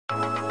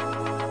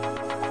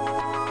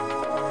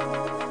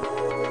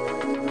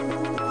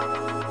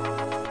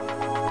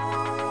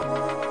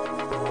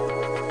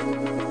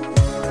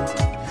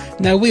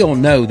Now, we all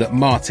know that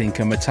Martin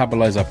can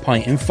metabolise a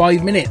pint in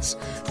 5 minutes,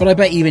 but I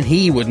bet even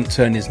he wouldn't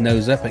turn his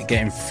nose up at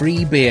getting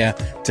free beer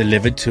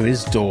delivered to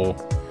his door.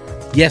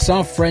 Yes,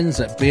 our friends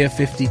at Beer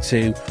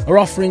 52 are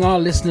offering our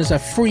listeners a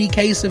free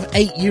case of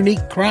 8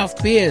 unique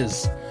craft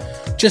beers.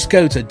 Just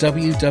go to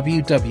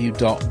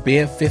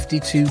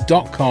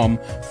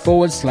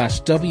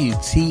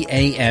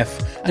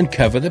www.beer52.com/WTAF and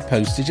cover the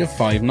postage of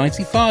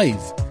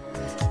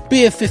 $5.95.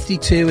 Beer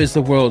 52 is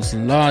the world's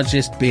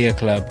largest beer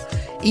club.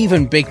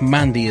 Even Big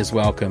Mandy is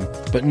welcome,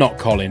 but not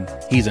Colin.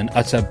 He's an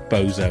utter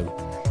bozo.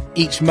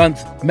 Each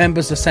month,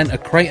 members are sent a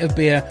crate of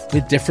beer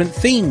with different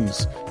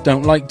themes.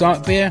 Don't like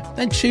dark beer?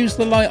 Then choose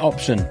the light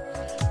option.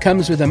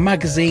 Comes with a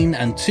magazine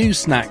and 2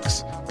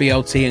 snacks,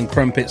 BLT and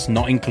crumpets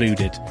not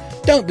included.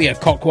 Don't be a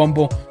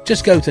cockwomble,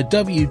 just go to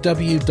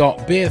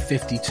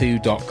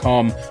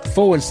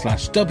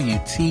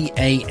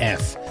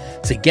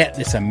www.beer52.com/WTAF to get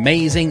this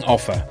amazing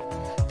offer.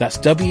 That's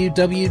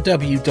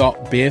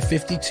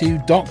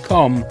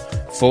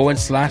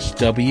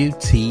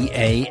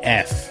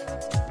www.beer52.com/WTAF.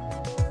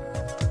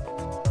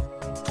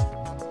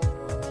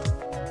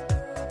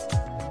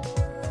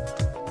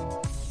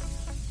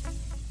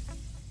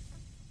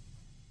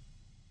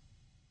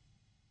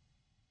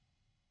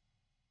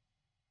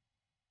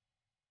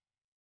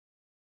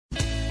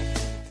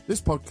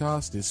 This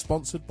podcast is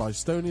sponsored by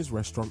Stoney's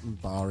Restaurant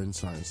and Bar in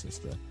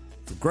Cirencester.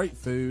 For great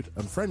food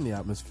and friendly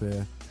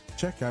atmosphere,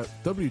 check out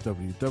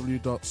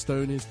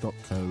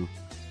www.stoneys.co.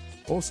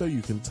 Also,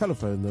 you can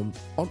telephone them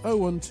on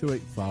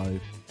 01285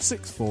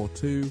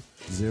 642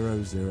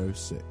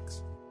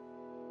 006.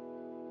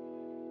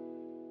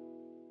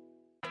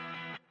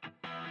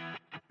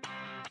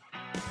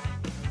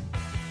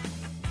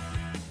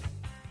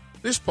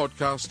 This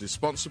podcast is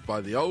sponsored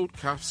by the Old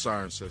Calf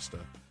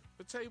Cirencester.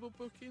 For table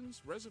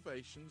bookings,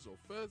 reservations or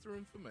further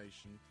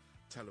information,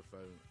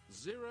 telephone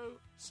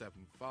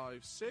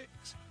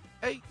 0756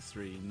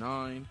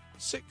 839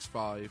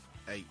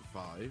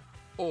 6585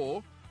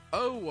 or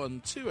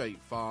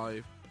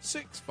 01285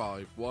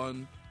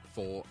 651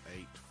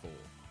 484.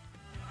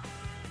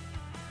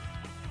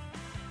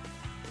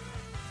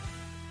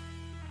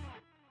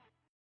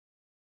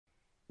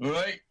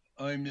 Alright,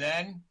 I'm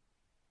Len,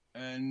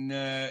 and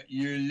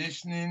you're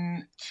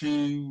listening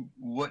to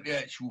What the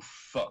Actual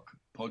Fuck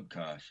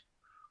podcast.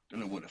 Don't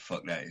know what the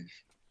fuck that is.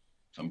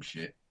 Some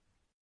shit.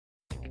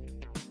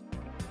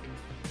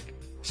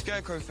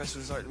 Scarecrow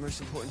Festival is like the most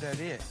important day of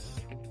the year.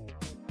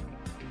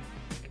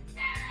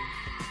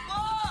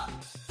 What?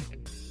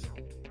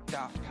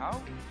 Daft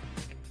Cow?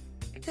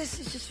 This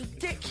is just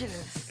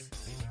ridiculous.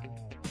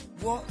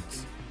 What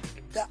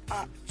the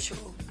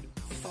actual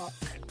fuck?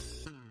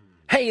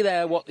 Hey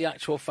there, what the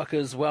actual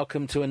fuckers.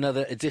 Welcome to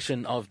another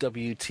edition of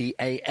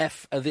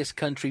WTAF, a This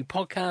Country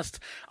podcast.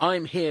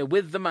 I'm here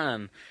with the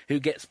man who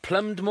gets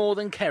plumbed more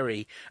than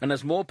Kerry and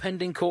has more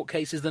pending court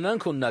cases than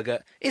Uncle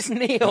Nugget. It's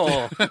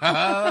Neil.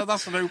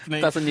 That's an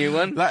opening. That's a new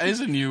one. That is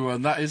a new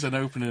one. That is an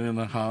opening and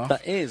a half.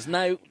 That is.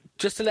 Now,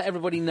 just to let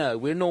everybody know,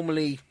 we're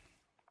normally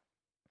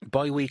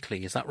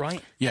bi-weekly, is that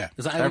right? Yeah,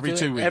 is that how every we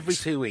do 2 it? weeks. Every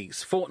 2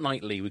 weeks,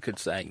 fortnightly, we could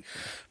say.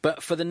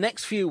 But for the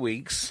next few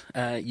weeks,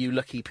 you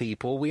lucky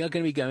people, we are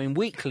going to be going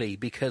weekly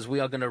because we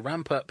are going to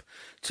ramp up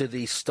to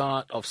the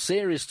start of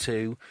Series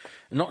 2.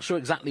 Not sure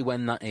exactly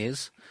when that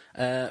is,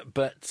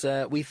 but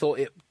we thought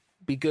it'd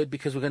be good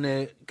because we're going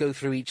to go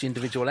through each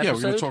individual episode. Yeah,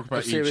 we're going to talk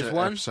about Series each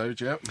 1,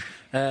 episode, yeah.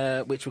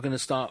 which we're going to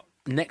start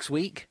next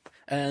week.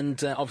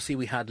 And obviously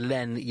we had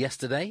Len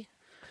yesterday.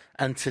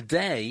 And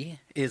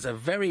today is a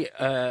very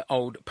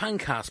old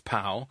Pancast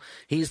pal.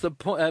 He's the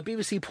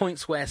BBC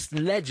Points West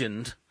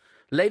legend.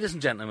 Ladies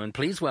and gentlemen,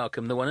 please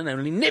welcome the one and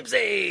only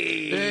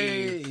Nibsy!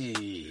 Hey.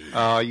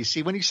 You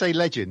see, when you say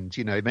legend,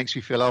 you know, it makes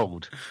me feel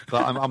old.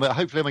 But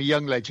hopefully I'm a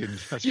young legend.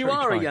 That's you very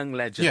are kind. a young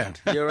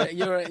legend. Yeah.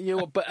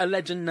 You're but a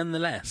legend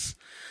nonetheless.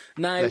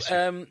 Now,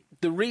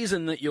 the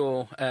reason that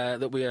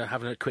that we are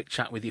having a quick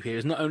chat with you here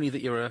is not only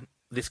that you're a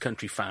This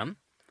Country fan,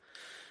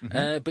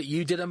 but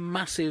you did a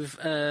massive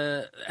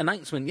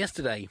announcement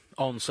yesterday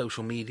on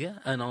social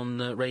media and on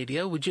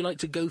radio. Would you like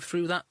to go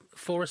through that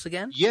for us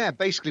again? Yeah,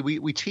 basically,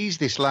 we teased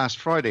this last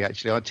Friday,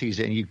 actually. I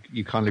teased it and you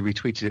kindly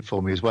retweeted it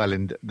for me as well.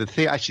 And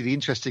the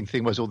interesting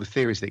thing was all the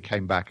theories that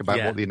came back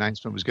about what the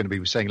announcement was going to be.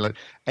 We're saying, like,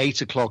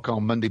 8 o'clock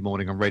on Monday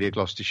morning on Radio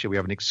Gloucestershire, we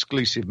have an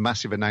exclusive,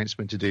 massive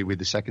announcement to do with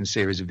the second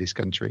series of This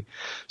Country.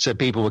 So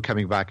people were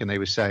coming back and they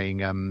were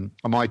saying, am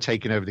I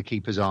taking over the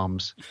Keeper's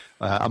Arms?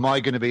 Am I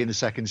going to be in the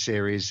second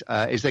series?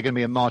 Is there going to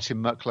be a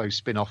Martin Mucklow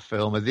spin-off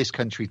film, a This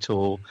Country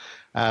tour?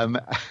 And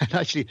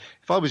actually,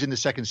 if I was in the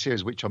second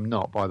series, which I'm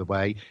not, by the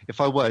way,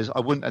 if I was, I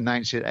wouldn't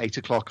announce it at 8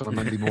 o'clock on a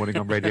Monday morning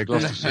on Radio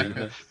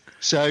Gloucestershire.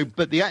 So,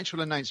 but the actual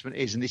announcement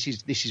is, and this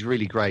is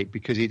really great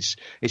because it's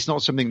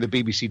not something the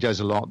BBC does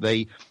a lot.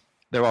 There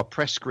are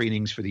press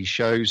screenings for these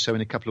shows. So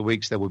in a couple of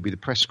weeks, there will be the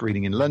press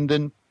screening in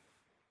London.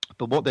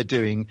 But what they're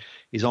doing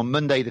is on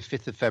Monday, the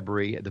 5th of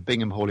February at the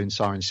Bingham Hall in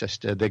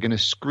Cirencester, they're going to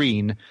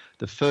screen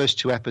the first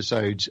 2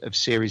 episodes of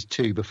Series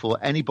 2 before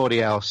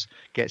anybody else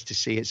gets to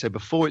see it. So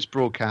before it's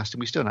broadcast,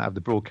 and we still don't have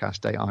the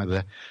broadcast date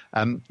either,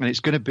 and it's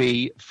going to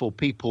be for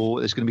people,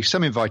 there's going to be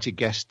some invited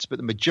guests, but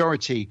the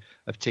majority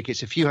of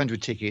tickets, a few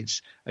hundred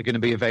tickets, are going to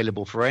be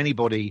available for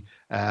anybody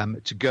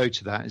to go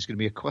to that. It's going to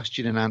be a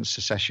question and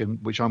answer session,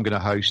 which I'm going to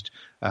host,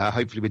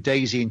 hopefully with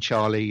Daisy and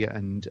Charlie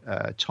and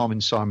Tom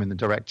and Simon, the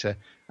director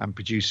and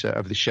producer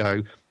of the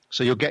show.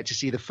 So you'll get to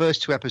see the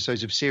first 2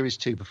 episodes of Series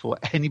 2 before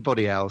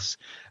anybody else.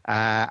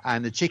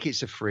 And the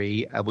tickets are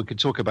free. We can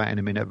talk about in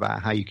a minute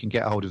about how you can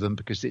get a hold of them,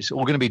 because it's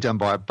all going to be done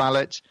by a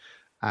ballot.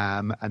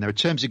 And there are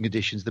terms and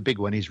conditions. The big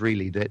one is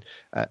really that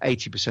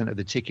 80% of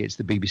the tickets,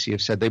 the BBC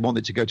have said, they want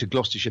it to go to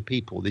Gloucestershire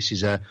people. This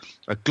is a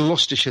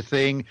Gloucestershire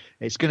thing.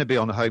 It's going to be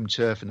on home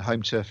turf, and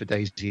home turf for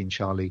Daisy and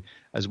Charlie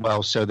as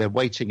well. So they're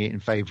weighting it in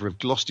favour of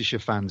Gloucestershire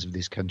fans of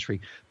this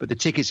country. But the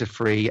tickets are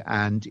free.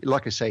 And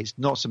like I say, it's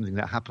not something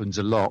that happens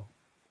a lot.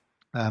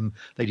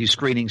 They do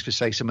screenings for,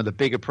 say, some of the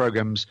bigger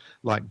programs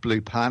like Blue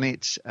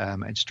Planet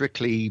and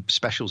Strictly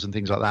specials and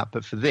things like that.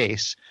 But for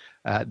this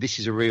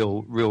is a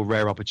real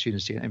rare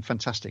opportunity and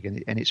fantastic,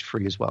 and it's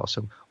free as well.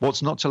 So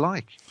what's not to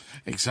like?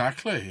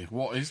 Exactly.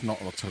 What is not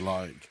to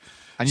like?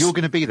 And you're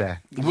going to be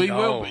there. We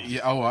will be.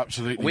 Yeah, oh,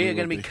 absolutely. We are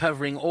going to be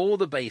covering all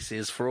the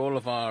bases for all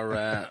of our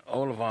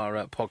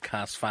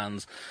podcast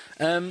fans.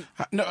 No,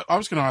 I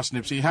was going to ask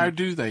Nipsey, how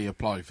do they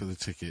apply for the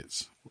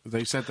tickets?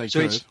 They said they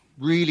could. It's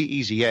really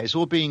easy. Yeah, it's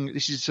all being.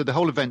 So the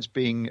whole event's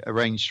being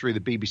arranged through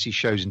the BBC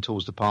Shows and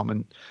Tours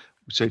department.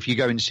 So if you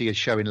go and see a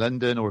show in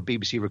London or a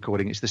BBC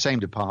recording, it's the same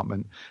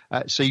department.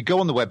 So you go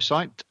on the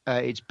website.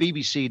 It's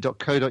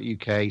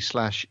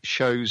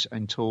bbc.co.uk/shows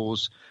and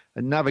tours,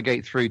 and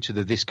navigate through to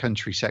the This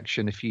Country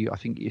section. I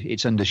think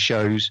it's under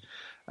shows.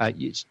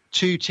 It's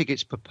 2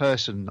 tickets per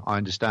person, I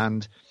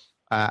understand.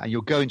 And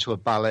you'll go into a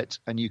ballot,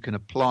 and you can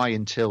apply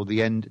until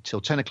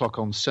 10 o'clock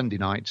on Sunday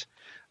night.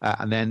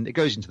 And then it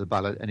goes into the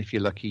ballot, and if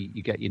you're lucky,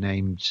 you get your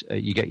names,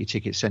 you get your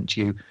ticket sent to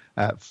you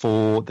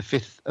for the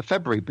 5th of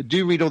February. But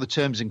do read all the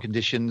terms and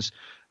conditions,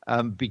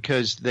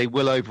 because they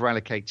will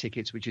over-allocate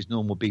tickets, which is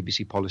normal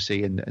BBC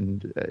policy,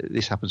 and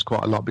this happens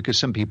quite a lot because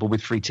some people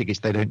with free tickets,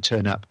 they don't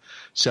turn up.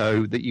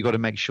 So that you've got to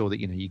make sure that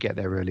you get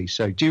there early.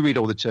 So do read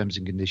all the terms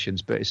and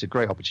conditions, but it's a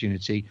great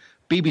opportunity.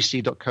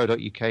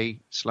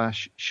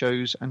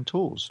 bbc.co.uk/shows and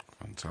tours.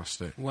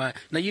 Fantastic. Wow.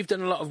 Now, you've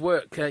done a lot of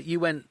work. You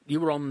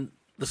were on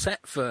the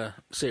set for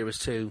Series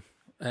 2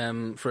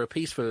 for a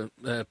piece for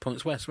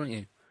Points West, weren't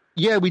you?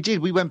 Yeah, we did.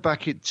 We went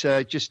back at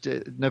just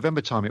November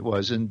time it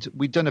was, and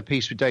we'd done a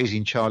piece with Daisy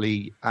and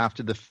Charlie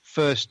after the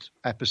first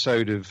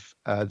episode of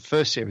the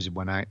first series had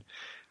went out,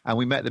 and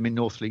we met them in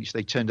Northleach.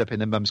 They turned up in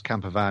their mum's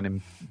camper van,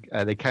 and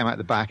they came out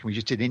the back, and we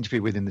just did an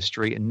interview with them in the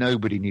street, and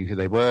nobody knew who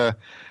they were.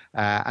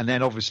 And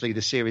then obviously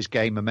the series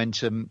gained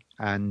momentum,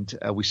 and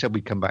we said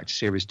we'd come back to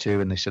Series 2,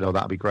 and they said, oh,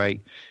 that'd be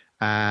great.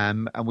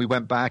 And we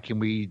went back,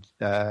 and we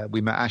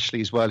met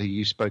Ashley as well, who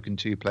you've spoken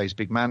to, who plays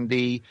Big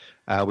Mandy.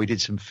 We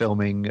did some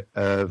filming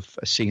of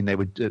a scene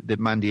that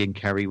Mandy and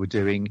Kerry were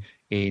doing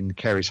in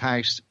Kerry's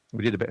house.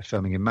 We did a bit of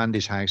filming in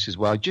Mandy's house as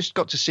well. Just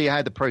got to see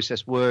how the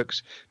process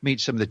works,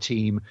 meet some of the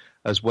team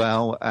as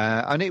well,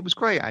 and it was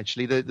great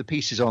actually. The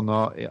piece is on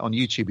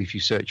YouTube if you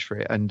search for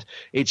it, and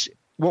it's.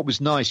 What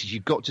was nice is you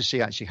got to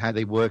see actually how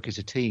they work as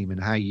a team,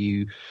 and how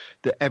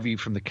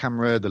from the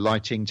camera, the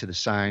lighting, to the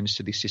sounds,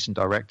 to the assistant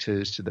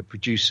directors, to the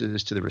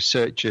producers, to the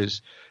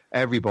researchers,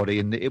 everybody.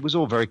 And it was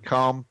all very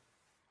calm.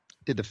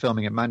 Did the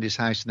filming at Mandy's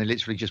house, and they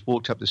literally just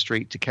walked up the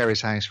street to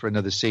Kerry's house for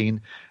another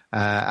scene.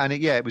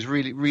 It was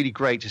really, really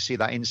great to see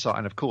that insight.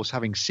 And of course,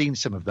 having seen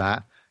some of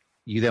that,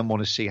 you then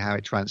want to see how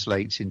it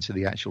translates into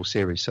the actual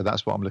series. So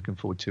that's what I'm looking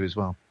forward to as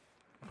well.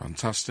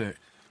 Fantastic.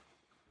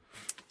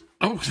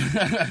 Oh,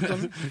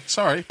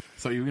 sorry.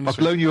 Thought you were going to. I've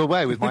blown you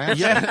away with my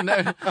answer. Yeah,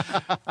 no.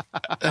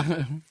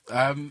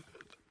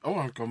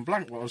 I've gone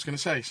blank. What I was going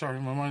to say. Sorry,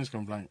 my mind's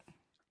gone blank.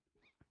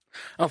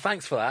 Oh,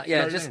 thanks for that.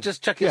 Yeah,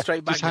 just chuck it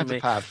straight back to me.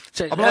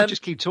 So, I'll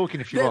just keep talking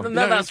if you want.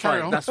 No, that's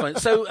fine. That's fine.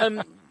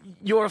 So,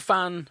 you're a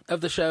fan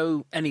of the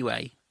show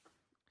anyway,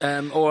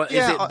 or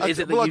is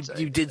it that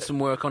you did some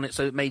work on it,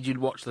 so it made you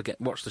watch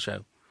the show?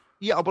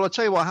 Yeah, well, I'll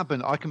tell you what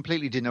happened. I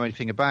completely didn't know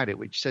anything about it,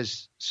 which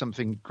says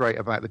something great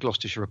about the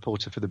Gloucestershire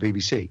reporter for the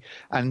BBC.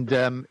 And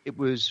it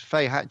was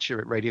Faye Hatcher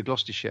at Radio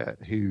Gloucestershire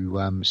who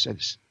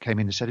came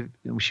in and said,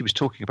 she was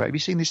talking about, have you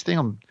seen this thing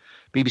on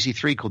BBC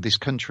Three called This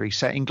Country,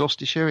 set in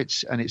Gloucestershire?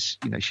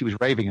 She was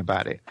raving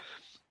about it.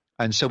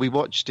 And so we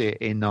watched it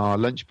in our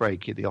lunch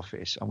break at the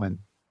office. I went,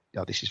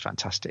 oh, this is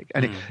fantastic.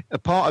 And a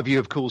part of you,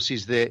 of course,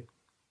 is that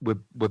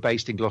we're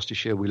based in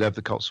Gloucestershire. We love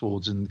the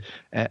Cotswolds, and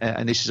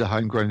this is a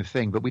homegrown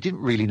thing. But we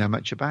didn't really know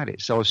much about it.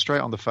 So I was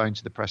straight on the phone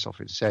to the press office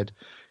and said,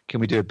 can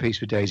we do a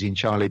piece with Daisy and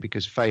Charlie?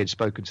 Because Faye had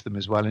spoken to them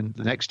as well. And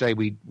the next day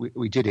we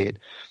did it.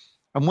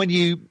 And when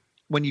you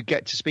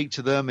get to speak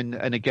to them,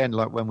 and again,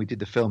 like when we did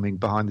the filming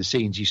behind the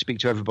scenes, you speak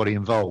to everybody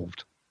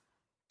involved.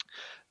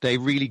 They're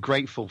really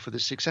grateful for the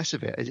success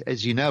of it.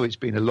 As you know, it's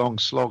been a long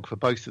slog for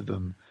both of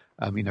them.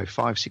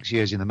 5-6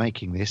 years in the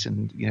making this,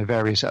 and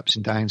various ups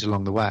and downs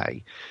along the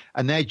way,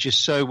 and they're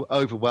just so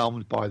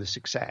overwhelmed by the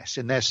success,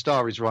 and their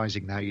star is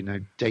rising now.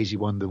 Daisy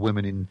won the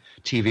Women in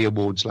TV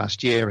Awards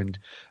last year, and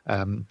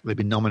they've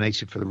been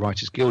nominated for the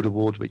Writers Guild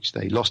Award, which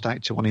they lost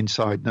out to on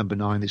Inside No.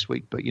 9 this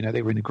week, but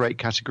they were in a great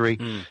category.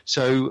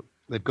 So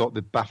they've got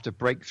the BAFTA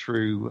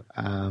Breakthrough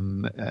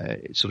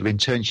sort of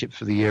internship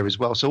for the year as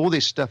well. So all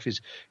this stuff is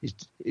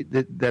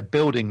they're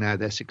building now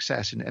their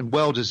success, and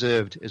well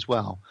deserved as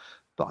well.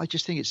 But I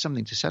just think it's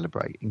something to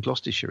celebrate in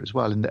Gloucestershire as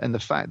well. And the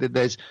fact that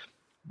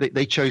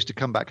they chose to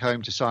come back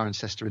home to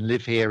Cirencester and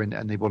live here,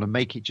 and they want to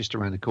make it just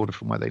around the corner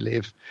from where they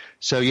live.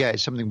 So, yeah,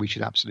 it's something we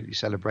should absolutely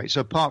celebrate.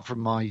 So apart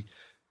from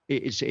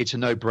it's a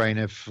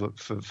no-brainer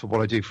for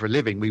what I do for a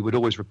living. We would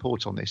always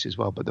report on this as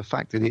well. But the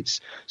fact that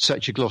it's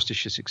such a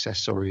Gloucestershire success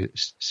story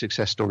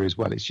as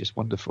well, it's just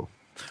wonderful.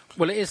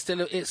 Well, it's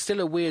still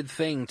a weird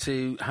thing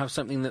to have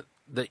something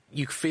that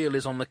you feel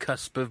is on the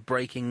cusp of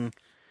breaking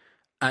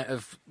out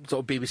of sort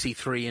of BBC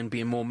Three and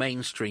being more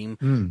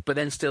mainstream, but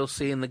then still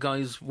seeing the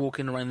guys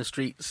walking around the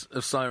streets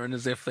of Ciren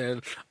as if they're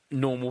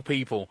normal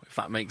people, if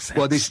that makes sense.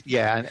 Well,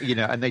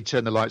 and they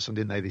turned the lights on,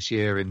 didn't they, this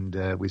year,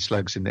 and with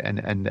Slugs and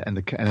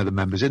other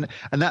members, and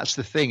that's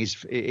the thing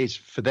is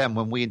for them,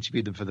 when we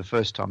interviewed them for the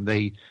first time,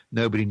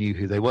 nobody knew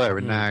who they were,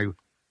 and now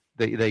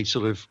they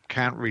sort of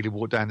can't really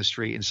walk down the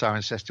street in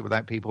Cirencester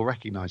without people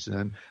recognising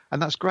them,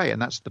 and that's great,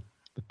 and that's the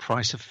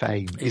price of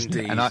fame, isn't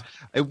it?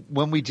 And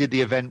when we did the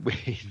event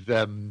with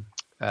them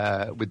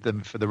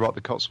for the Rock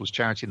the Cotswolds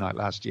charity night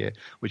last year,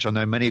 which I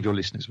know many of your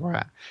listeners were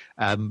at,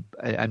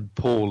 and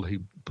Paul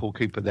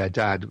Cooper, their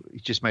dad, he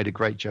just made a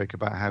great joke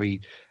about how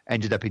he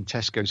ended up in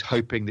Tesco's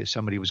hoping that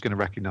somebody was going to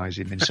recognise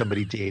him, and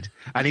somebody did,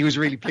 and he was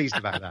really pleased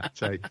about that.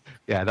 So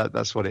yeah,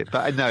 that's what it.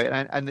 But no,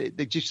 and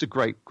they're just a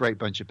great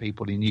bunch of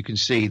people, and you can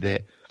see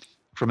that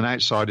from an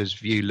outsider's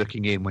view,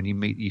 looking in, when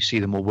you see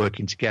them all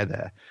working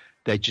together.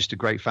 They're just a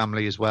great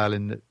family as well,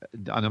 and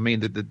I mean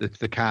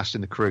the cast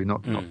and the crew,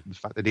 not the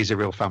fact that it is a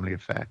real family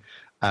affair.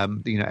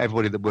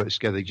 Everybody that works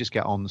together, they just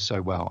get on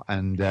so well,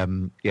 and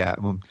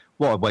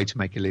what a way to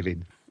make a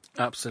living.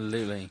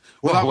 Absolutely.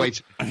 Well,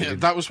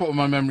 that was what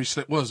my memory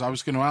slip was. I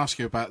was going to ask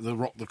you about the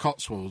Rock the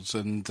Cotswolds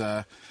and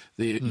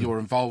your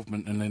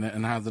involvement in it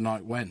and how the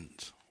night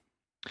went.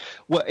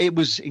 Well, it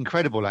was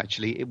incredible.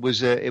 Actually, it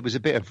was a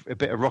bit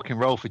of rock and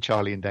roll for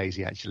Charlie and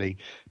Daisy, actually,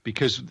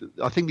 because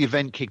I think the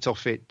event kicked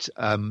off at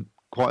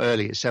quite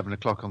early at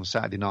 7:00 on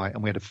Saturday night,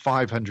 and we had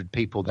 500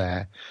 people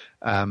there.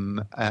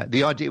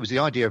 It was the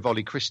idea of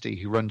Ollie Christie,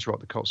 who runs Rock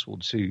the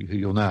Cotswolds, who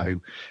you'll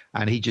know,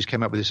 and he just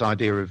came up with this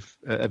idea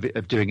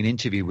of doing an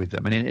interview with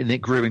them, and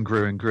it grew and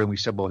grew and grew. And we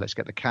said, well, let's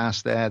get the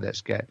cast there, let's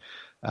get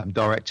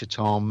director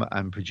Tom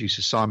and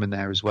producer Simon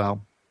there as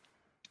well.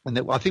 And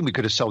I think we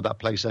could have sold that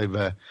place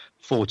over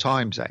 4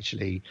 times,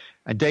 actually.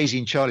 And Daisy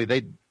and Charlie,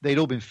 they'd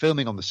all been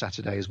filming on the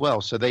Saturday as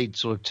well, so they'd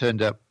sort of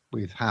turned up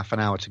with half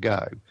an hour to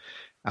go.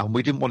 And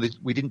we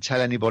didn't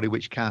tell anybody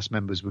which cast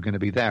members were going to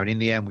be there. And in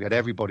the end, we had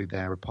everybody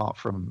there apart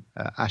from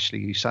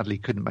Ashley, who sadly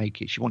couldn't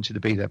make it. She wanted to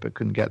be there but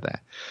couldn't get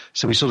there.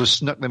 So we sort of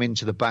snuck them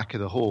into the back of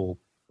the hall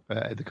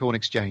at the Corn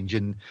Exchange,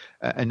 and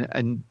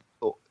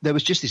there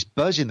was just this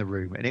buzz in the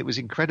room, and it was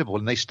incredible.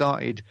 And they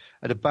started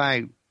at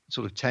about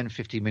sort of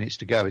 10-15 minutes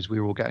to go as we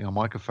were all getting our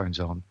microphones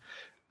on.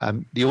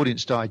 The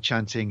audience started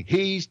chanting,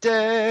 "He's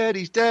dead,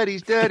 he's dead,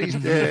 he's dead, he's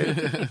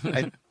dead."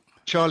 And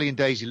Charlie and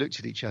Daisy looked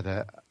at each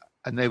other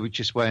and they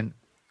just went,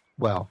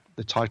 well,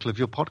 the title of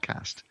your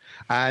podcast.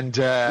 And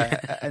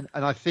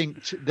I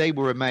think they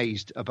were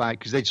amazed about,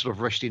 because they'd sort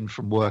of rushed in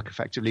from work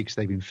effectively because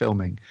they've been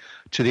filming,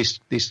 to this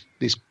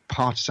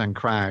partisan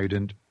crowd.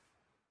 And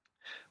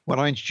when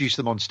I introduced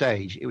them on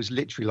stage, it was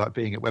literally like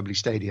being at Wembley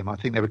Stadium. I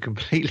think they were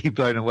completely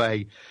blown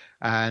away,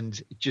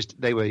 and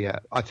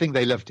I think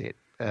they loved it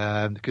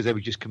because they were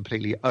just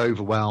completely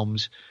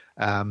overwhelmed.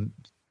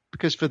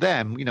 Because for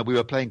them, we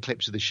were playing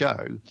clips of the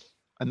show,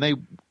 and they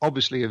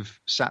obviously have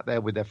sat there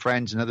with their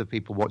friends and other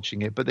people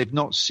watching it, but they've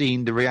not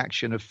seen the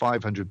reaction of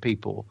 500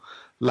 people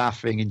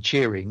laughing and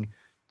cheering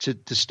to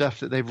stuff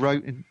that they've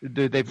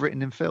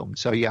written and filmed.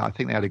 So yeah, I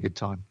think they had a good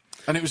time.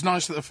 And it was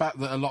nice that the fact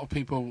that a lot of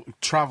people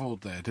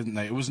travelled there, didn't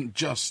they? It wasn't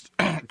just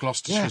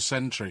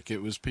Gloucestershire-centric.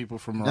 It was people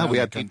from around the country. No, we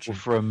had people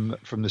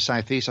from the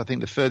southeast. I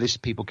think the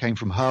furthest people came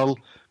from Hull,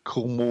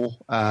 Cornwall,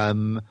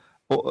 or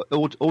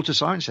to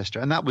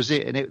Cirencester, and that was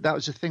it. And that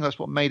was the thing. That's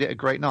what made it a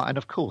great night. And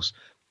of course,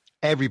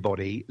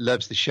 everybody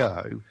loves the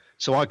show,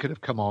 so I could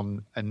have come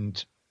on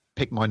and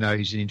picked my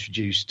nose and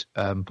introduced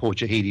Paul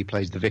Shahidi,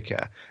 plays the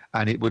vicar,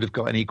 and it would have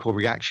got an equal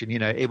reaction.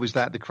 It was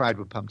that the crowd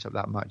were pumped up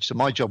that much. So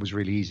my job was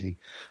really easy.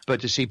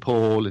 But to see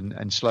Paul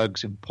and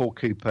Slugs and Paul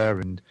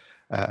Cooper and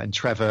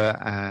Trevor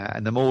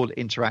and them all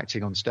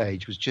interacting on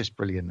stage was just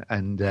brilliant.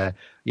 And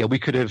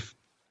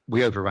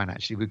we overran,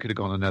 actually. We could have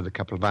gone another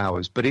couple of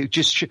hours, but it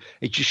just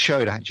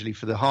showed, actually,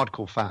 for the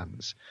hardcore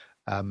fans,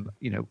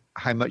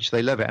 how much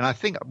they love it. And I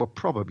think we'll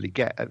probably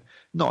get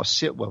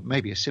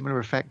maybe a similar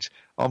effect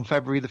on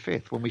February the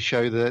 5th when we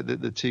show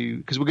the two,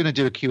 because we're going to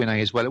do a Q&A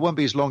as well. It won't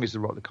be as long as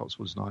the Rock the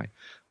Cotswolds night,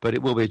 but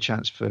it will be a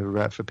chance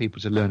for people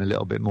to learn a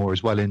little bit more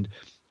as well. And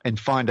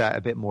find out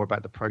a bit more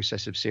about the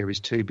process of Series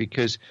 2,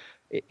 because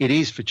it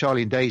is, for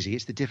Charlie and Daisy,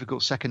 it's the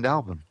difficult second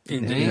album.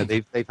 Indeed. You know,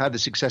 they've had the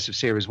success of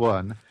Series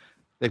 1.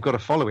 They've got to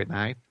follow it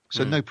now,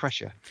 so no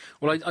pressure.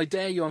 Well, I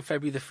dare you on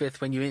February the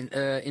 5th, when you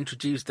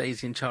introduce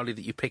Daisy and Charlie,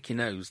 that you pick your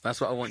nose.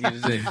 That's what I want you to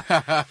do.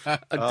 I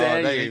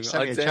dare you.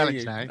 Send me a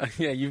challenge now.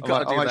 Yeah, you've got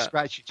to do I might that.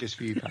 scratch it just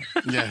for you, Pat.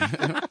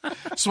 Yeah.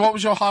 So what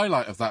was your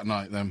highlight of that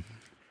night then?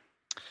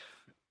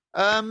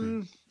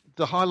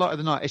 The highlight of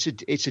the night,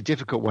 it's a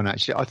difficult one,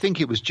 actually. I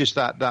think it was just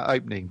that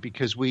opening,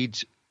 because we'd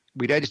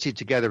edited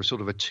together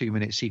sort of a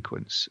 2-minute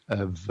sequence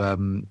of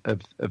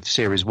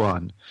Series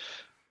 1,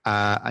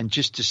 and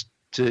just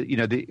to you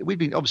know,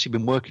 we'd obviously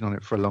been working on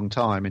it for a long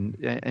time,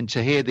 and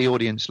to hear the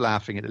audience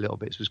laughing at the little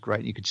bits was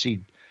great. You could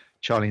see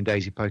Charlie and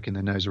Daisy poking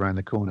their nose around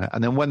the corner,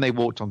 and then when they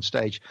walked on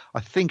stage,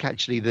 I think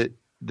actually that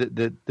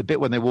the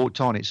bit when they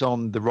walked on, it's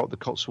on the Rock the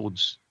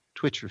Cotswolds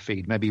Twitter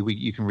feed. Maybe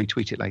you can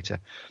retweet it later.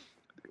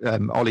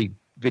 Ollie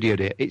videoed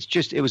it.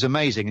 It was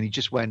amazing, and he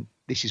just went,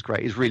 "This is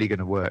great. It's really going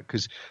to work."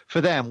 Because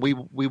for them, we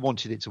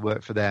wanted it to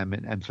work for them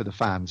and for the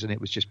fans, and it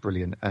was just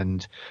brilliant.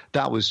 And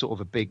that was sort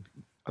of a big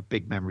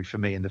memory for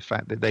me, and the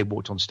fact that they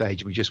walked on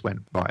stage and we just went,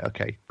 right,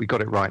 okay, we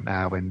got it right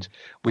now, and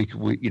we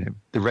you know,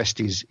 the rest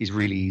is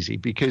really easy,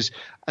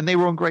 and they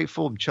were on great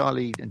form.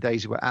 Charlie and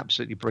Daisy were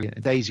absolutely brilliant.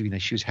 And Daisy, you know,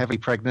 she was heavily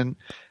pregnant.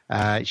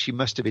 She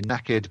must have been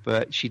knackered,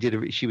 but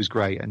she was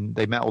great, and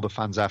they met all the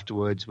fans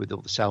afterwards with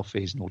all the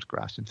selfies and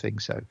autographs and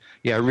things. So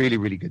yeah, a really,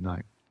 really good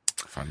night.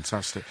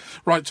 Fantastic.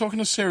 Right, talking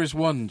to Series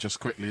 1 just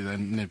quickly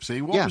then,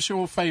 Nibsy, what was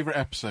your favourite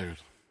episode?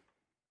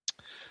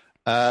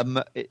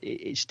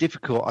 It's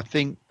difficult. I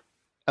think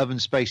Oven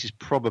Space is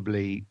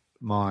probably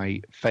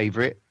my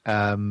favourite,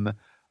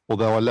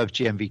 although I love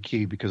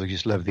GMVQ because I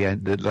just love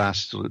the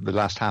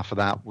last half of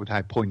that, with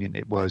how poignant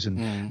it was,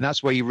 and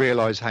that's where you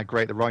realise how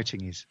great the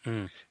writing is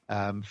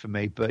for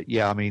me. But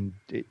yeah, I mean,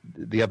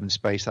 the Oven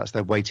Space, that's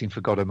their waiting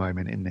for Godot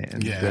moment, isn't it?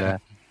 And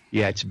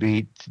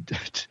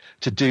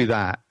to do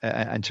that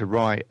and to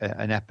write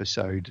an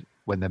episode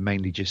when they're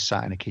mainly just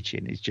sat in a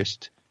kitchen is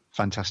just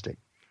fantastic.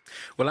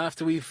 Well,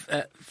 after we've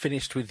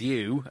finished with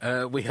you,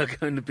 we are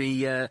going to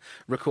be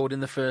recording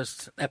the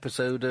first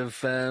episode of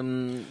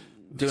doing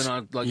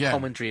our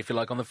commentary, if you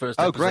like, on the first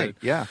episode. Oh, great!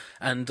 Yeah.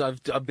 And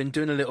I've been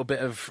doing a little bit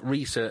of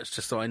research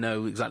just so I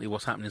know exactly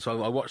what's happening.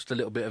 So I watched a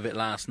little bit of it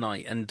last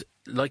night, and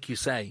like you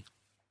say,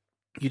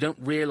 you don't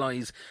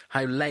realise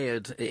how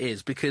layered it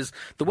is, because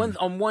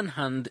on one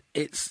hand,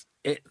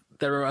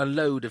 there are a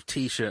load of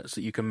T-shirts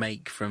that you can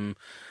make from.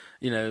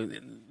 You know,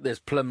 there's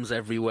plums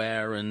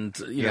everywhere, and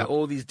you know,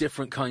 all these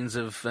different kinds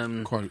of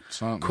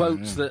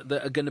quotes that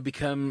are going to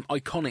become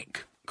iconic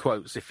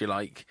quotes, if you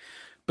like.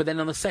 But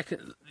then on the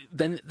second,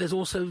 then there's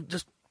also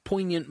just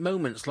poignant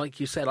moments, like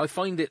you said. I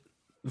find it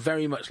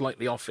very much like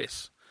The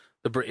Office,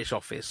 the British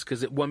Office,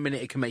 because at 1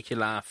 minute it can make you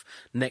laugh,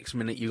 next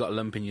minute you got a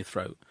lump in your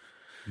throat.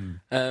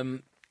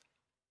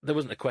 There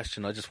wasn't a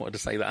question. I just wanted to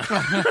say that.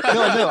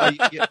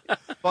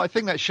 But I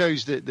think that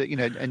shows that you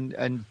know,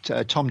 and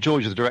Tom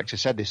George, the director,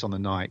 said this on the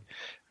night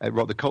at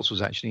Rock the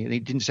Cotswolds, actually, and he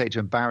didn't say it to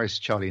embarrass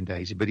Charlie and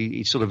Daisy, but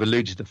he sort of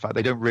alluded to the fact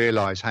they don't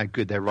realise how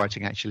good their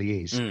writing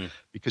actually is,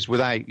 because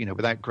without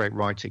great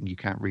writing, you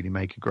can't really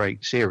make a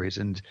great series,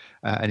 and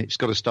it's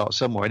got to start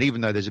somewhere. And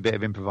even though there's a bit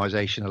of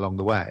improvisation along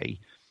the way,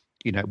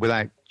 you know,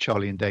 without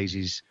Charlie and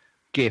Daisy's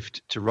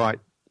gift to write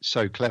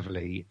so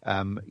cleverly,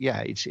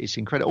 it's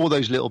incredible. All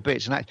those little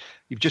bits, and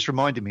you've just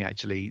reminded me,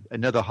 actually,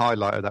 another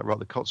highlight of that Rock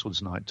the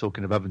Cotswolds night,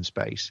 talking of Oven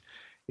Space,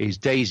 is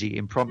Daisy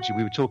impromptu.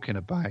 We were talking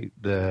about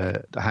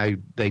how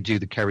they do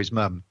the Kerry's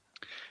mum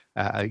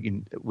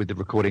with the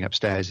recording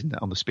upstairs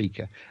on the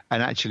speaker,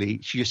 and actually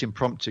she just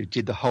impromptu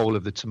did the whole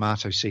of the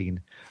tomato scene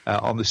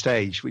on the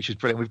stage, which was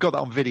brilliant. We've got that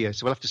on video,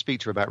 so we'll have to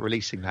speak to her about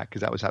releasing that, because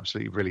that was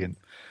absolutely brilliant.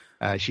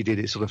 She did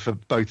it sort of for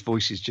both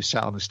voices, just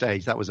sat on the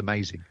stage. That was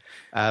amazing.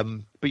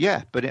 And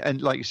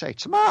like you say,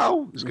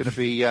 Tomato is going to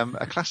be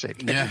a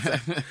classic. Yeah.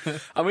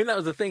 I mean, that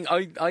was the thing.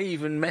 I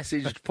even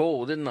messaged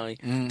Paul, didn't I,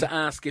 to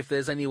ask if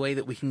there's any way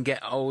that we can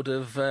get hold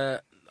of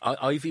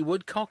Ivy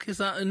Woodcock. Is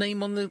that a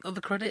name on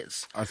the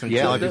credits? I think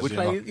Ivy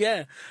Woodcock.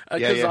 Yeah,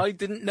 because I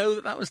didn't know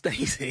that was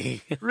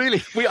Daisy.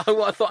 Really?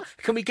 I thought,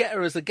 can we get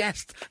her as a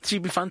guest?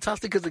 She'd be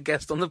fantastic as a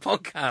guest on the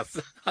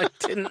podcast. I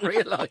didn't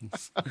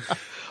realise.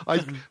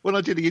 When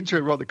I did the intro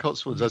at Rock the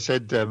Cotswolds, I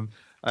said,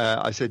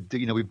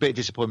 you know, we're a bit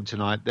disappointed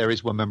tonight. There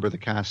is one member of the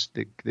cast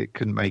that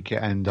couldn't make it,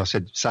 and I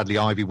said, sadly,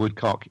 Ivy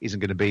Woodcock isn't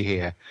going to be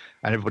here.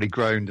 And everybody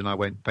groaned, and I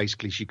went,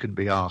 basically, she couldn't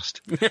be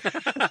asked.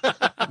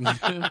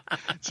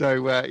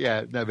 So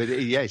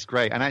it's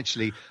great. And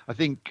actually, I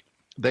think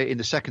in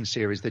the second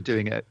series they're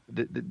doing it.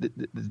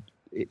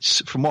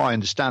 It's, from what I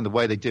understand, the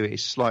way they do it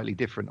is slightly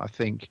different. I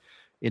think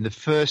in the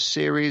first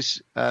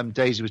series,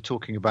 Daisy was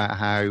talking about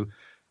how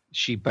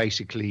she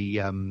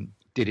basically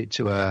did it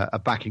to a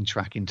backing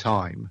track in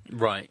time.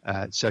 Right.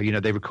 So, you know,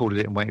 they recorded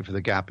it and waited for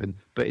the gap.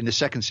 But in the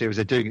second series,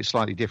 they're doing it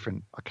slightly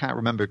different. I can't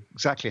remember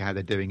exactly how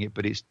they're doing it,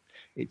 but it's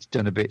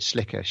done a bit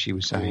slicker, she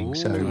was saying.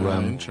 Ooh,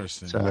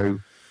 interesting. So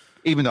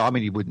Even though, I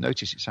mean, you wouldn't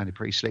notice, it sounded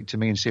pretty slick to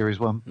me in Series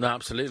 1. No,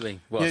 absolutely.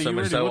 Well, Yeah, so you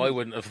much really so wouldn't. I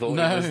wouldn't have thought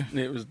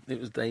it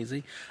was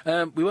Daisy.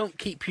 We won't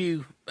keep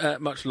you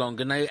much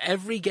longer. Now,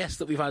 every guest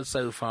that we've had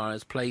so far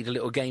has played a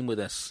little game with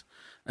us.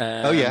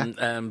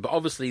 But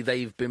obviously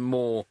they've been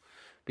more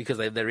because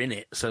they're in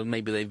it, so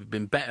maybe they've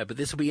been better. But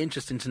this will be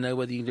interesting to know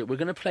whether you can do it. We're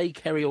going to play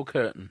Kerry or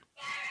Curtain.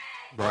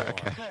 Right,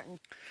 okay.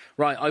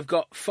 Right, I've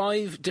got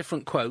 5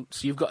 different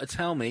quotes. You've got to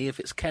tell me if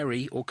it's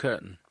Kerry or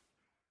Curtain.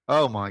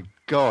 Oh, my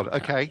God.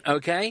 Okay.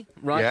 Okay,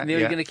 right. Yeah, Neil,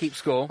 yeah. you're going to keep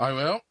score. I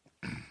will.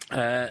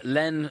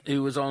 Len,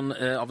 who was on,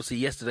 obviously,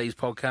 yesterday's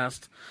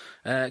podcast,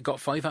 got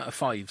 5 out of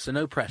 5, so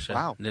no pressure,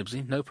 Wow.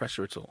 Nibsy, no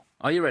pressure at all.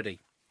 Are you ready?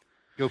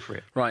 Go for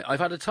it. Right, I've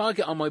had a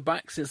target on my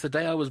back since the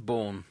day I was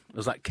born.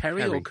 Was that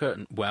Kerry or Kerry.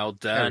 Curtain? Well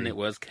done, Kerry. It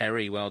was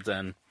Kerry, well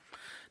done.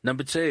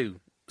 Number 2,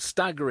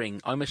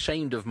 staggering, I'm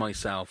ashamed of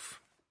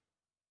myself.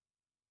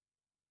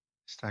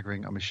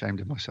 Staggering, I'm ashamed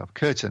of myself.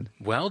 Curtain.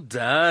 Well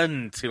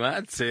done, 2 out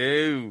of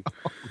 2.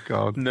 Oh,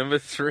 God. Number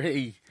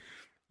 3,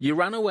 you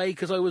ran away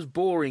because I was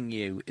boring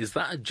you. Is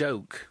that a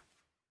joke?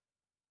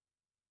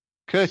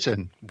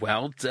 Curtain.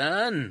 Well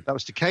done. That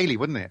was to Kaylee,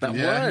 wasn't it? That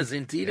Yeah. was,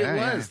 indeed it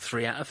Yeah, was. yeah.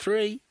 3 out of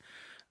 3.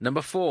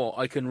 Number 4,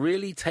 I can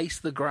really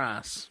taste the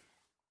grass.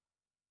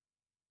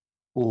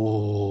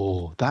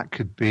 Oh, that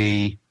could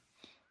be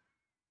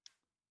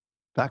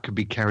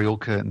Kerry or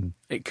Curtain.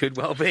 It could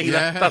well be.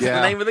 Yeah. That's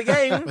Yeah. the name of the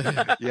game.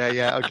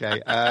 Yeah,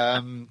 okay. I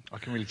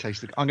can really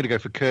taste I'm going to go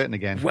for Curtain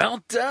again.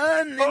 Well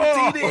done.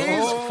 Indeed it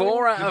is.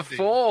 4 out of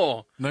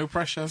 4. No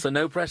pressure. So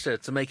no pressure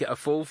to make it a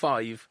full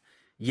 5.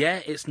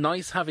 Yeah, it's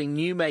nice having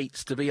new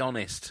mates, to be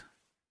honest.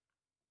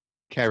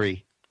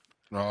 Kerry.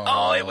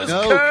 Oh, it was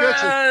No, Curtain.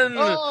 Curtain.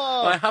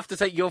 Oh. I have to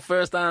take your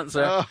first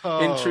answer. Oh.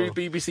 In true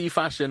BBC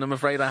fashion, I'm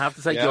afraid I have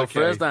to take Yeah, your okay.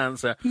 first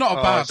answer. Not a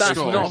bad That's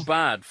score. not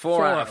bad.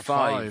 4 out of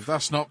 5.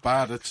 That's not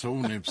bad at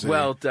all, Nibsy.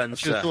 Well done, I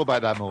should have sir. thought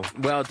about that more.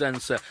 Well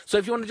done, sir. So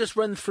if you want to just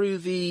run through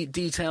the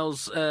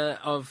details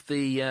of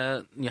the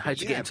how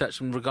to get in touch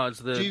in regards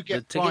to the Do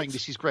get the flying. tickets.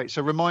 This is great.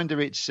 So reminder,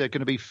 it's going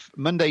to be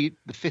Monday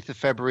the 5th of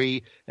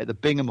February at the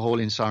Bingham Hall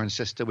in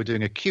Cirencester. We're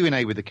doing a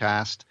Q&A with the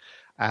cast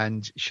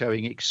and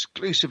showing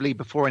exclusively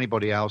before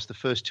anybody else the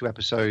first 2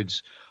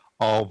 episodes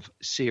of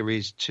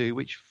Series 2,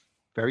 which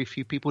very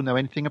few people know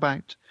anything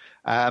about.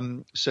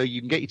 So you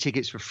can get your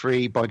tickets for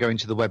free by going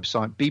to the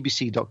website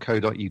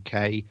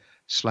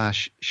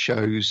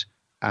bbc.co.uk/shows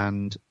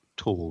and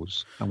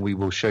tours. And we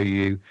will show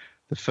you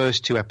the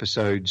first 2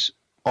 episodes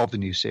of the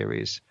new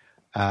series.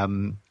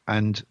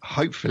 And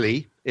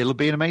hopefully it'll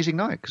be an amazing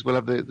night because we'll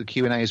have the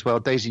Q&A as well.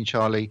 Daisy and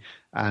Charlie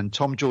and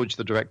Tom George,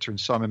 the director, and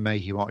Simon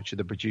Mayhew Archer,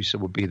 the producer,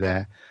 will be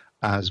there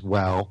as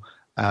well.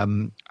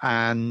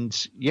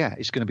 And yeah,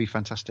 it's going to be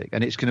fantastic.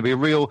 And it's going to be a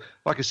real,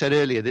 like I said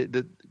earlier,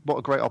 what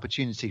a great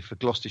opportunity for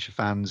Gloucestershire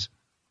fans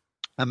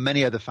and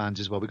many other fans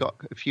as well. We've got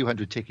a few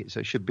hundred tickets, so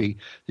there should be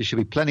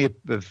plenty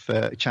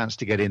of chance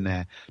to get in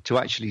there to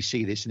actually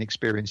see this and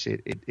experience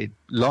it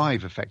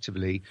live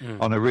effectively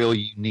on a real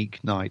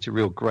unique night, a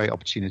real great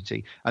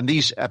opportunity. And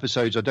these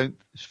episodes, as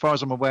far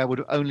as I'm aware,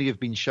 would only have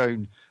been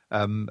shown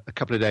a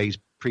couple of days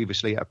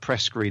previously at a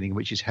press screening,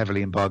 which is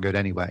heavily embargoed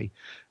anyway.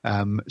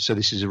 So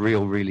this is a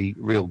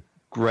real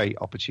great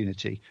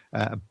opportunity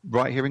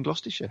right here in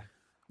Gloucestershire.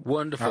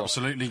 Wonderful.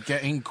 Absolutely.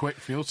 Get in quick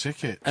for your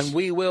tickets. And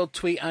we will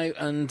tweet out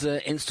and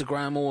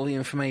Instagram all the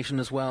information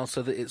as well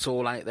so that it's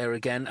all out there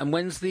again. And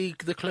when's the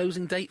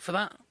closing date for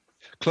that?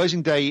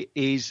 Closing day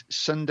is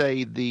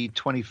Sunday the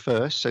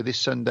 21st. So this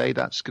Sunday,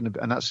 that's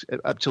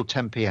up till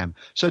 10 p.m.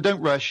 So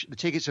don't rush. The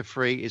tickets are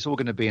free. It's all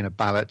going to be in a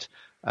ballot.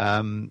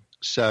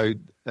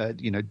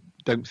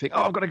 Don't think,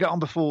 I've got to get on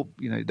before.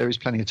 There is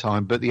plenty of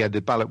time. But yeah,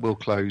 the ballot will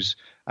close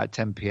at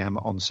 10 p.m.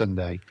 on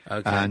Sunday.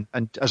 Okay.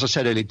 And as I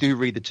said earlier, do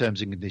read the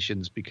terms and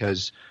conditions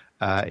because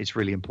it's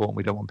really important.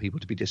 We don't want people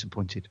to be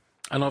disappointed.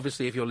 And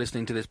obviously, if you're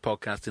listening to this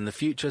podcast in the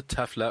future,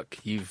 tough luck.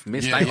 You've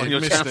missed Yeah, out you on your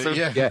missed chance it, of,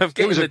 yeah. Yeah, of it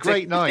getting was a the great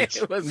ticket. night.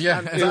 It was Yeah.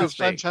 fantastic. It was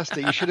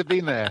fantastic. You should have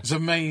been there. It's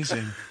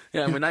amazing.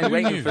 Yeah, we're now Who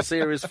waiting knew? for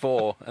Series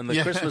 4 and the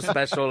Yeah. Christmas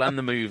special and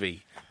the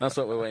movie. That's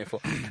what we're waiting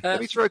for. Let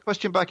me throw a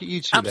question back at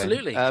you two.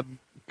 Absolutely.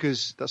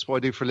 Because that's what I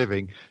do for a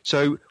living.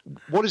 So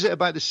what is it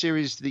about the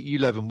series that you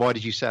love and why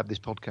did you set up this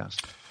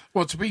podcast?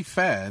 Well, to be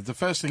fair, the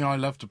first thing I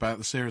loved about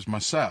the series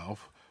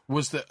myself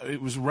was that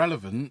it was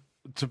relevant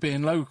to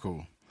being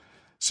local.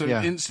 So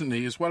Yeah.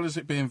 instantly, as well as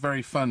it being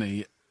very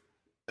funny,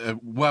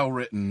 well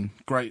written,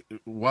 great,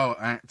 well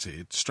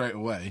acted straight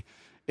away,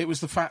 it was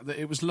the fact that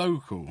it was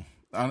local.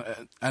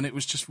 And it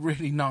was just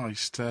really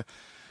nice to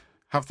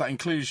have that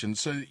inclusion.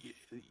 So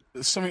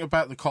something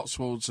about the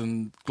Cotswolds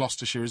and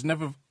Gloucestershire is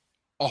never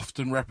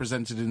often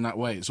represented in that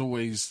way. It's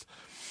always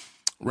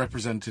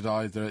represented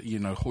either,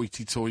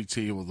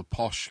 hoity-toity or the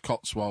posh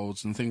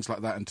Cotswolds and things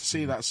like that. And to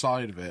see that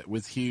side of it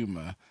with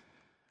humour,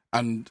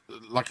 and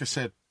like I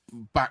said,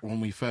 back when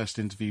we first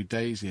interviewed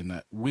Daisy and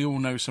that, we all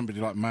know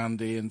somebody like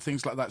Mandy and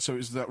things like that. So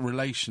it's that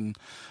relation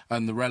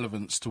and the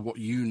relevance to what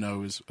you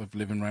know of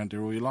living around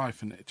here all your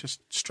life. And it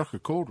just struck a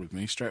chord with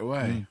me straight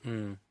away.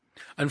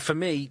 And for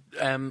me,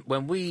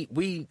 when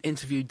we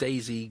interviewed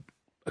Daisy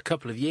a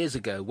couple of years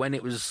ago, when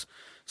it was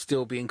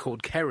still being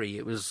called Kerry.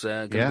 It was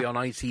going to be on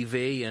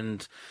ITV,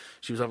 and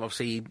she was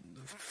obviously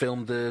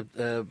filmed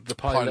the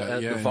pilot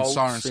at the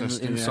Vaults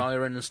in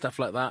Siren and stuff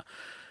like that.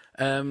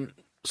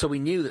 So we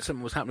knew that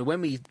something was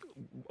happening.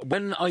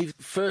 When I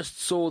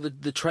first saw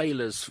the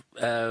trailers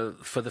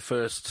for the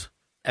first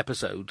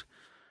episode,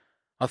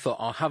 I thought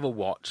I'll have a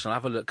watch, I'll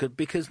have a look,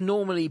 because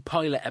normally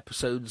pilot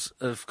episodes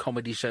of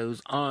comedy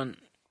shows aren't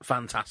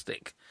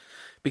fantastic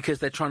because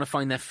they're trying to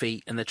find their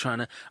feet and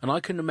and I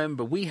can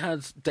remember we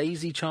had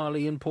Daisy,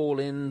 Charlie and Paul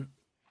in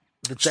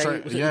the day,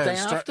 the day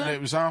after?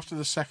 It was after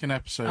the second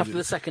episode. After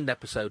the second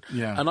episode.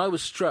 Yeah. And I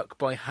was struck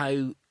by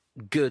how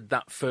good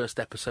that first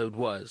episode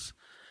was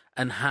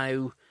and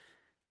how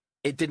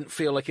it didn't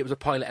feel like it was a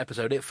pilot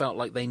episode. It felt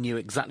like they knew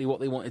exactly what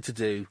they wanted to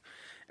do.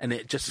 And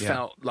it just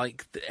felt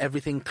like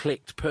everything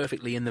clicked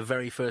perfectly in the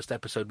very first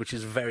episode, which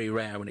is very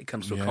rare when it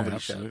comes to a comedy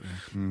show.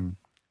 Mm.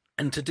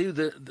 And to do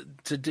the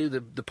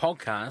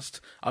podcast,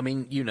 I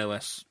mean, you know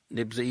us,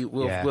 Nibsy.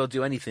 We'll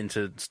do anything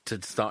to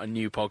start a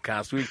new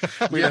podcast.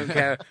 We don't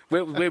care.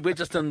 We're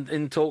just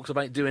in talks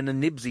about doing a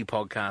Nibsy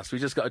podcast. We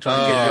just got to try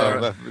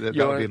and that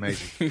would be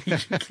amazing.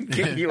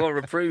 Get your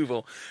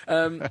approval.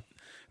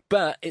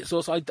 But it's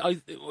also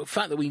the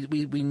fact that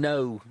we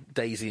know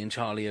Daisy and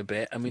Charlie a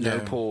bit, and we know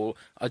Paul.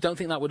 I don't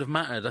think that would have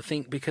mattered. I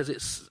think because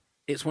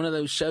it's one of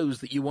those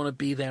shows that you want to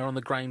be there on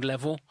the ground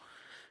level,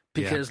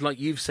 because like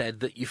you've said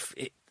that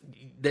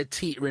they're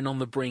teetering on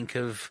the brink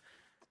of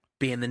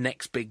being the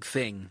next big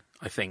thing.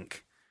 I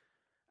think,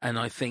 and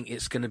I think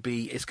it's going to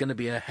be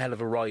a hell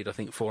of a ride. I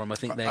think for them. I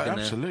think they're going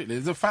to absolutely.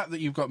 The fact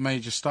that you've got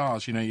major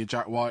stars, you know, your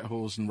Jack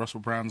Whitehalls and Russell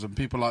Browns and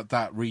people like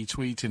that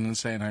retweeting and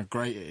saying how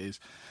great it is.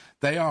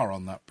 They are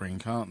on that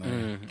brink, aren't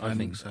they? I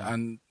think so.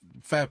 And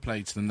fair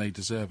play to them, they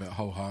deserve it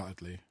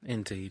wholeheartedly.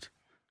 Indeed.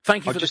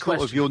 Thank you for the question. I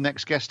just thought of your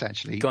next guest,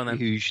 actually,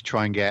 who you should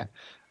try and get.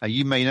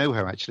 You may know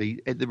her,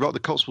 actually. At the Rock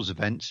the Cotswolds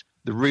event,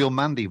 the real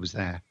Mandy was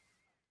there.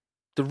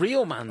 The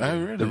real Mandy? Oh,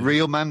 really? The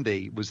real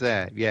Mandy was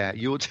there, yeah.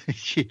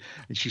 She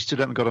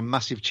stood up and got a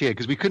massive cheer,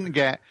 because we couldn't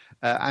get...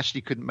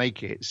 Ashley couldn't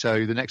make it,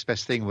 so the next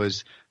best thing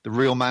was the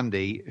real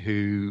Mandy,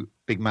 who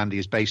Big Mandy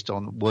is based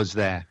on, was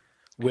there.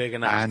 We're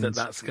going to have to...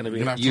 That's going to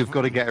be... You've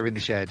got to get her in the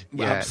shed.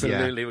 Yeah,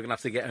 absolutely. We're going to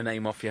have to get her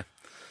name off you.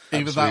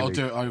 Either that or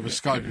do it over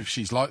Skype if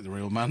she's like the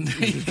real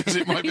Mandy, because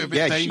it might be a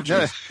bit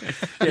dangerous.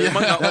 We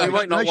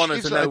might not want her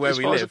to know where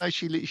we live.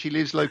 She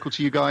lives local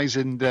to you guys,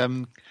 and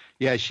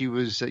she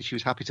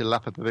was happy to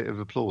lap up a bit of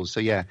applause.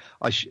 So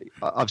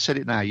I've said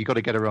it now. You've got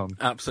to get her on.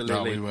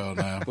 Absolutely, we will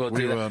now.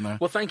 We will now.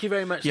 Well, thank you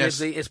very much,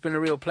 Nibsy. It's been a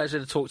real pleasure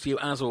to talk to you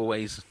as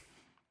always.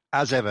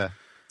 As ever.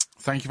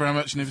 Thank you very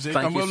much, Nibsy,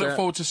 and we'll look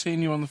forward to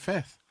seeing you on the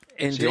 5th.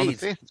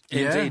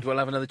 Indeed. We'll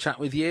have another chat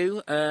with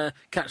you.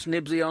 Catch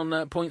Nibsy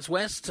on Points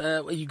West.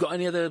 You got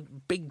any other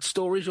big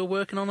stories you're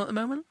working on at the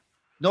moment?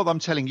 Not that I'm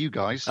telling you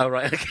guys. Oh,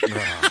 right. Okay.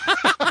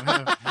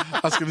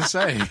 I was going to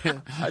say.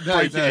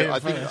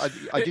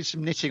 I did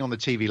some knitting on the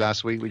TV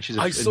last week, which is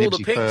a saw Nibsy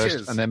the pictures.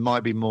 first, and there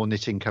might be more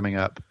knitting coming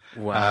up.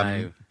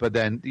 Wow. But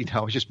then, I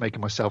was just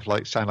making myself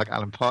sound like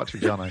Alan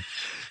Partridge, aren't I?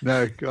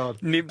 No, God.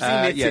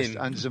 Nibsy knitting. Yes,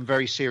 and some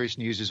very serious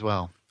news as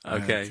well.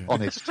 Okay.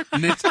 Honest.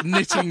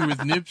 Knitting with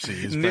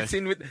Nibsy is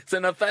knitting with. So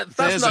now that's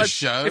there's not a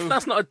show. If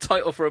that's not a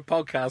title for a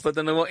podcast, I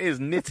don't know what is.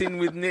 Knitting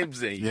with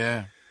Nibsy.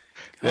 Yeah.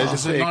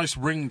 There's a nice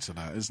ring to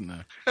that, isn't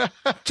there?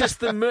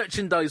 Just the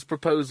merchandise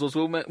proposals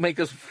will make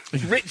us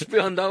rich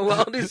beyond our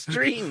wildest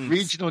dreams.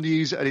 Regional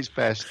news at its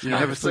best. You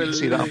never thought you'd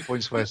see that on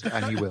Points West,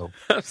 and you will.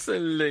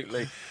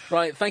 Absolutely.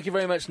 Right, thank you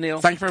very much,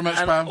 Neil. Thank you very much,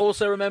 and pal.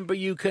 Also remember,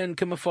 you can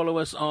come and follow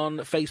us on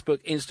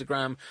Facebook,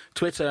 Instagram,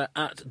 Twitter,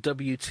 at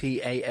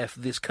WTAF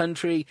This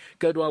Country.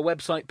 Go to our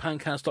website,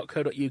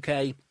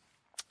 pancast.co.uk.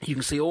 You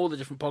can see all the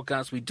different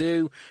podcasts we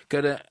do.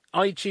 Go to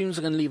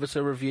iTunes and leave us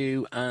a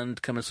review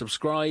and come and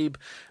subscribe.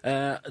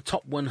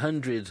 Top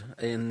 100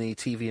 in the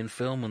TV and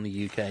film in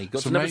the UK. Got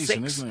it's to number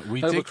amazing, 6 isn't it?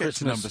 We over did Christmas. Get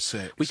to number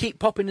 6. We keep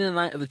popping in and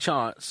out of the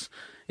charts.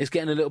 It's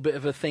getting a little bit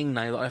of a thing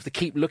now that I have to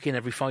keep looking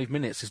every 5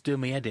 minutes. It's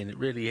doing me head in. It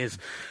really is.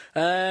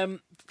 I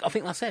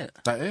think that's it.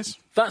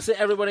 That's it,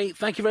 everybody.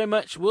 Thank you very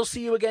much. We'll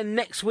see you again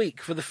next week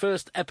for the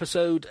first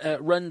episode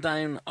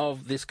rundown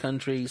of This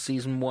Country,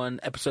 Season 1,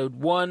 Episode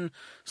 1,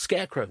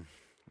 Scarecrow.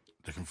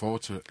 Looking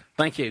forward to it.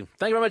 Thank you.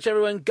 Thank you very much,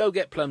 everyone. Go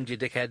get plumbed, you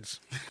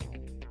dickheads.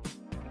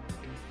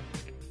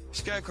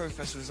 Scarecrow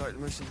Festival is like the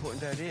most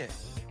important day of the year.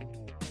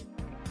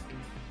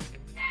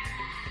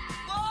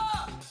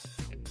 What?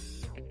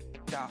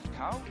 Daft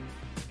cow?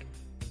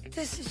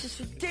 This is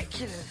just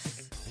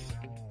ridiculous.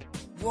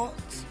 What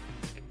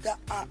the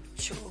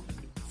actual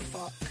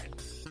fuck?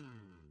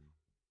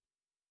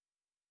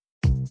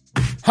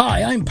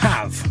 Hi, I'm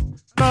Pav.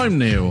 I'm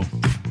Neil.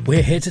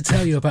 We're here to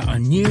tell you about our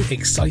new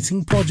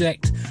exciting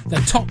project, the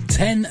Top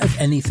 10 of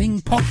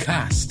Anything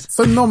podcast.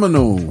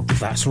 Phenomenal.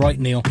 That's right,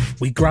 Neil.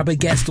 We grab a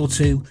guest or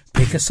two,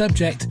 pick a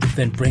subject,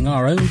 then bring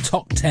our own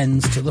top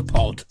 10s to the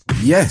pod.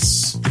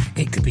 Yes.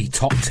 It could be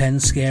top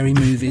 10 scary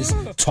movies,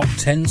 top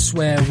 10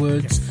 swear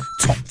words,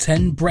 top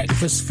 10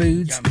 breakfast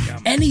foods,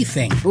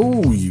 anything.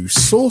 Oh, you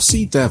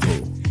saucy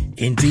devil.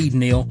 Indeed,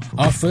 Neil.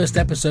 Our first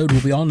episode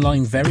will be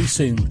online very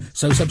soon,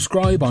 so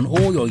subscribe on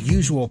all your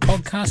usual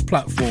podcast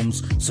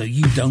platforms so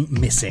you don't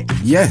miss it.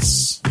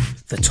 Yes.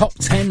 The Top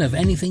 10 of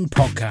Anything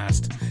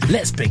podcast.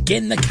 Let's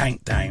begin the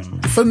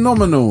countdown.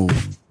 Phenomenal.